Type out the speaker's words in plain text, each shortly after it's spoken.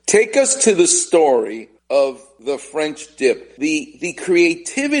Take us to the story of the French dip. The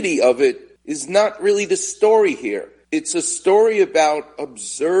creativity of it is not really the story here. It's a story about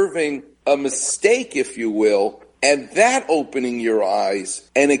observing a mistake, if you will, and that opening your eyes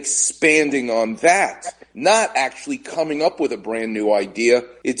and expanding on that. Not actually coming up with a brand new idea.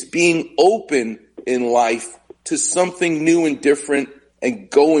 It's being open in life to something new and different and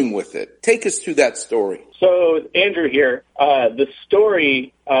going with it. Take us through that story. So, Andrew here. The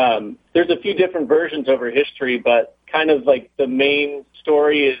story, there's a few different versions over history, but kind of like the main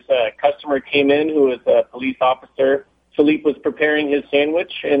story is a customer came in who was a police officer. Philippe was preparing his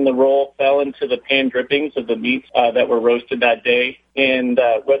sandwich, and the roll fell into the pan drippings of the meats that were roasted that day. And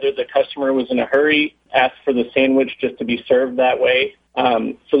whether the customer was in a hurry, asked for the sandwich just to be served that way.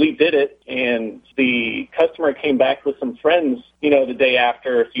 Philippe did it, and the customer came back with some friends, the day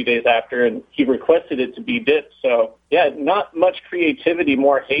after, a few days after, and he requested it to be dipped. So, yeah, not much creativity,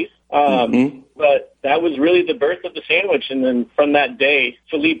 more haste. But that was really the birth of the sandwich. And then from that day,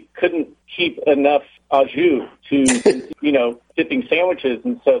 Philippe couldn't keep enough au jus to, dipping sandwiches.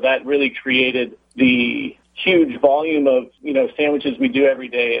 And so that really created the huge volume of, sandwiches we do every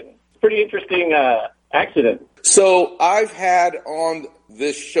day. And it's a pretty interesting accident. So I've had on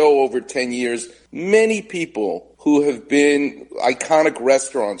this show over 10 years many people who have been iconic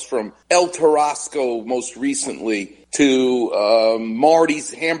restaurants, from El Tarasco most recently to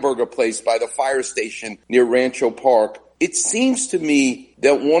Marty's hamburger place by the fire station near Rancho Park. It seems to me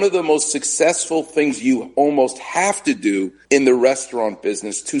that one of the most successful things you almost have to do in the restaurant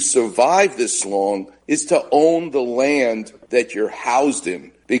business to survive this long is to own the land that you're housed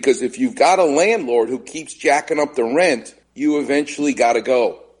in. Because if you've got a landlord who keeps jacking up the rent, you eventually got to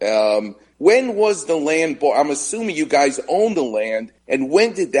go. When was the land bought? I'm assuming you guys own the land, and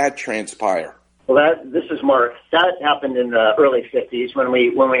when did that transpire? Well, this is Mark. That happened in the early 50s when we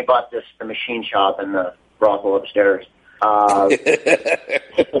bought the machine shop and the brothel upstairs. I'll just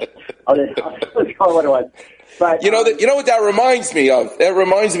call it what it was. But, you know what that reminds me of? That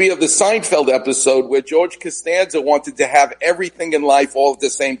reminds me of the Seinfeld episode where George Costanza wanted to have everything in life all at the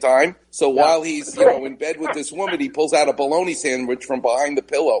same time. So while he's in bed with this woman, he pulls out a bologna sandwich from behind the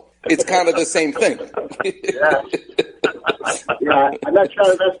pillow. It's kind of the same thing. Yeah, I'm not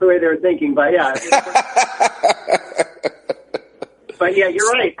sure that's the way they were thinking, but yeah. But yeah,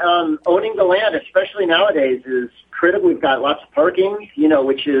 you're right. Owning the land, especially nowadays, is critical. We've got lots of parking,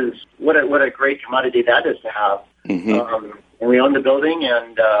 which is what a great commodity that is to have. Mm-hmm. And we own the building,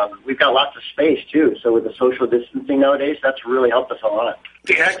 and we've got lots of space too. So with the social distancing nowadays, that's really helped us a lot.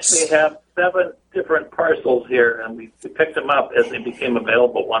 We actually have 7 different parcels here, and we picked them up as they became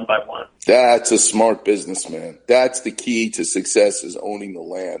available one by one. That's a smart business, man. That's the key to success, is owning the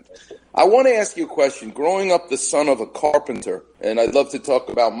land. I want to ask you a question. Growing up the son of a carpenter, and I'd love to talk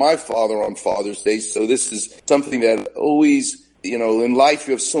about my father on Father's Day, so this is something that always, in life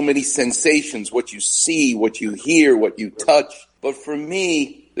you have so many sensations, what you see, what you hear, what you touch. But for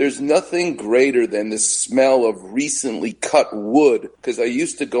me, there's nothing greater than the smell of recently cut wood, because I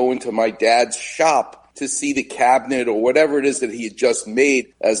used to go into my dad's shop to see the cabinet or whatever it is that he had just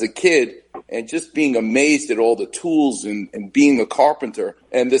made as a kid, and just being amazed at all the tools and being a carpenter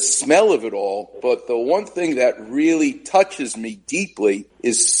and the smell of it all. But the one thing that really touches me deeply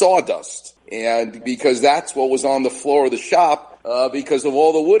is sawdust. And because that's what was on the floor of the shop, because of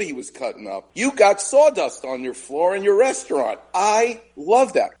all the wood he was cutting up. You got sawdust on your floor in your restaurant. I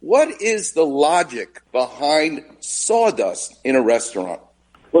love that. What is the logic behind sawdust in a restaurant?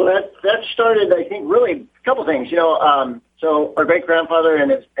 Well, that started, I think, really a couple things. So our great-grandfather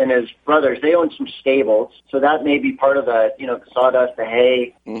and his brothers, they owned some stables. So that may be part of the, the sawdust, the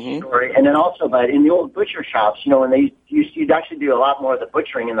hay story. And then also, but in the old butcher shops, when you'd actually do a lot more of the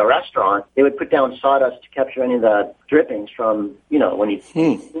butchering in the restaurant, they would put down sawdust to capture any of the drippings from, when you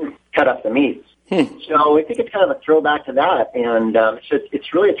cut up the meats. So I think it's kind of a throwback to that. And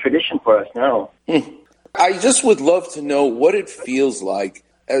it's really a tradition for us now. I just would love to know what it feels like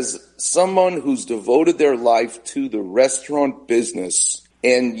as someone who's devoted their life to the restaurant business,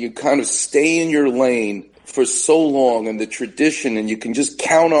 and you kind of stay in your lane for so long, and the tradition, and you can just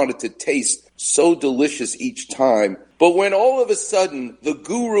count on it to taste so delicious each time. But when all of a sudden the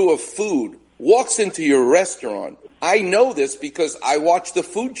guru of food walks into your restaurant, I know this because I watch the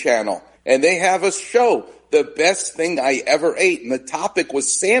Food Channel, and they have a show, The Best Thing I Ever Ate, and the topic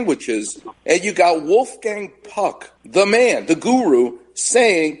was sandwiches, and you got Wolfgang Puck, the man, the guru,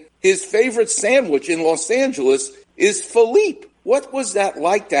 saying his favorite sandwich in Los Angeles is Philippe. What was that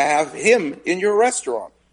like to have him in your restaurant?